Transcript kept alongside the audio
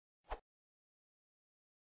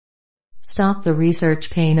Stop the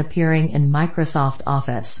research pane appearing in Microsoft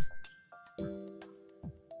Office.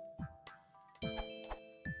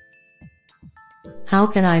 How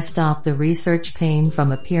can I stop the research pane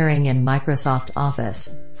from appearing in Microsoft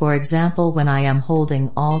Office, for example when I am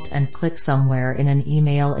holding Alt and click somewhere in an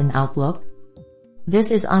email in Outlook?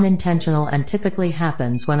 This is unintentional and typically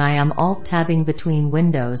happens when I am Alt-tabbing between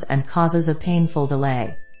windows and causes a painful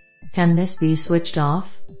delay. Can this be switched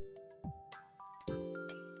off?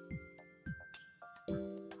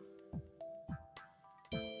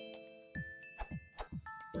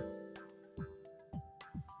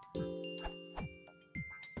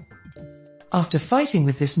 After fighting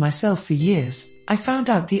with this myself for years, I found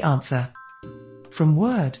out the answer. From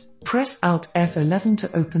Word, press Alt F11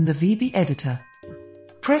 to open the VB editor.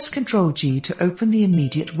 Press Ctrl G to open the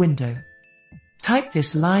immediate window. Type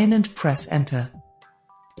this line and press Enter.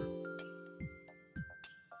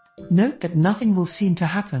 Note that nothing will seem to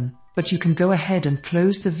happen, but you can go ahead and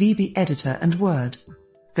close the VB editor and Word.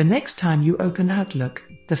 The next time you open Outlook,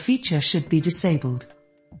 the feature should be disabled.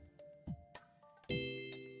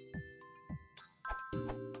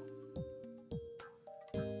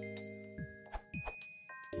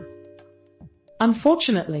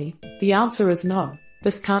 Unfortunately, the answer is no,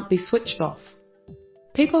 this can't be switched off.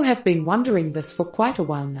 People have been wondering this for quite a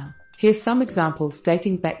while now. Here's some examples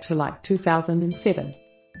dating back to like 2007.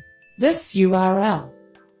 This URL.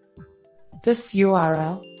 This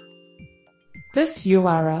URL. This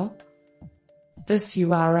URL. This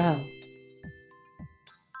URL.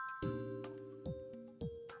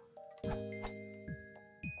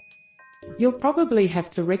 You'll probably have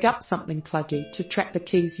to rig up something kludgy to track the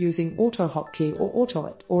keys using AutoHotkey or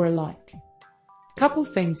AutoIt or alike. Couple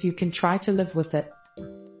things you can try to live with it.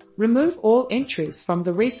 Remove all entries from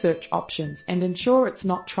the research options and ensure it's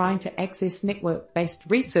not trying to access network-based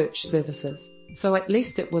research services, so at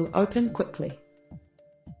least it will open quickly.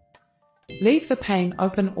 Leave the pane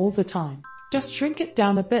open all the time. Just shrink it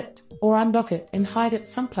down a bit, or undock it and hide it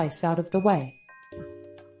someplace out of the way.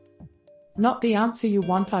 Not the answer you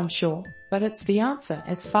want, I'm sure, but it's the answer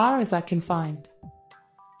as far as I can find.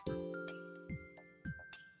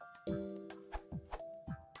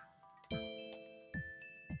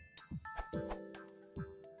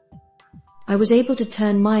 I was able to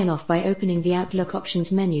turn mine off by opening the Outlook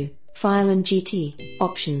Options menu, File and GT,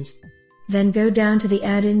 Options. Then go down to the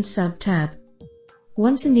Add-ins sub-tab.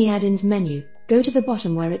 Once in the Add-ins menu, go to the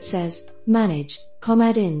bottom where it says, Manage,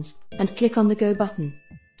 Add-ins, and click on the Go button.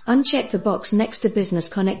 Uncheck the box next to Business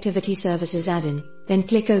Connectivity Services add-in, then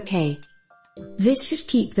click OK. This should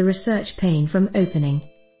keep the research pane from opening.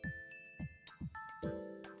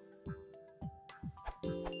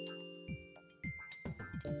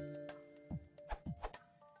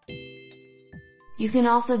 You can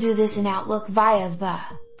also do this in Outlook via the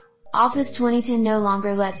Office 2010 no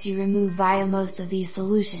longer lets you remove via most of these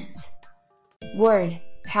solutions. Word,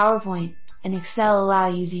 PowerPoint, and Excel allow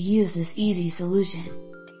you to use this easy solution.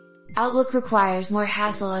 Outlook requires more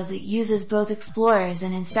hassle as it uses both explorers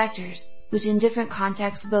and inspectors, which in different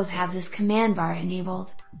contexts both have this command bar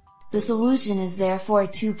enabled. The solution is therefore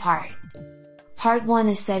two-part. Part 1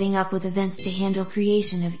 is setting up with events to handle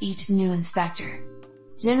creation of each new inspector.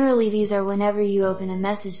 Generally these are whenever you open a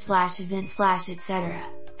message /event/ etc.,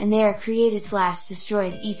 and they are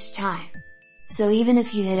created/destroyed each time. So even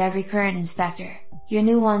if you hit every current inspector, your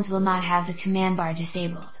new ones will not have the command bar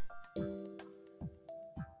disabled.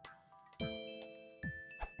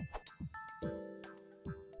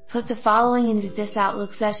 Put the following into this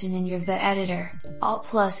Outlook session in your VE editor, Alt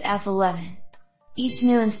plus F11. Each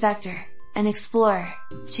new inspector, an Explorer,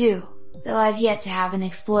 too, though I've yet to have an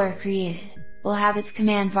Explorer created, will have its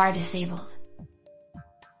command bar disabled.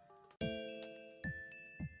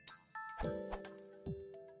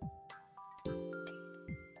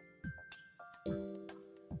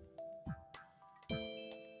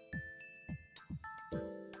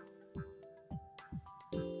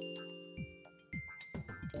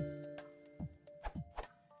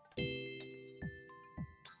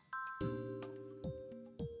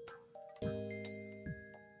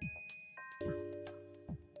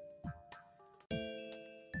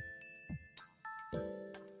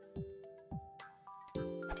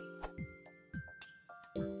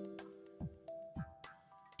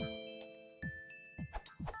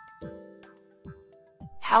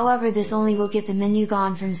 However, this only will get the menu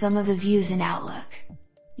gone from some of the views in Outlook.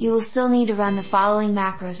 You will still need to run the following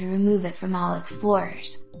macro to remove it from all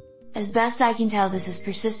explorers. As best I can tell, this is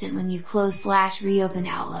persistent when you close/reopen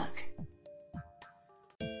Outlook.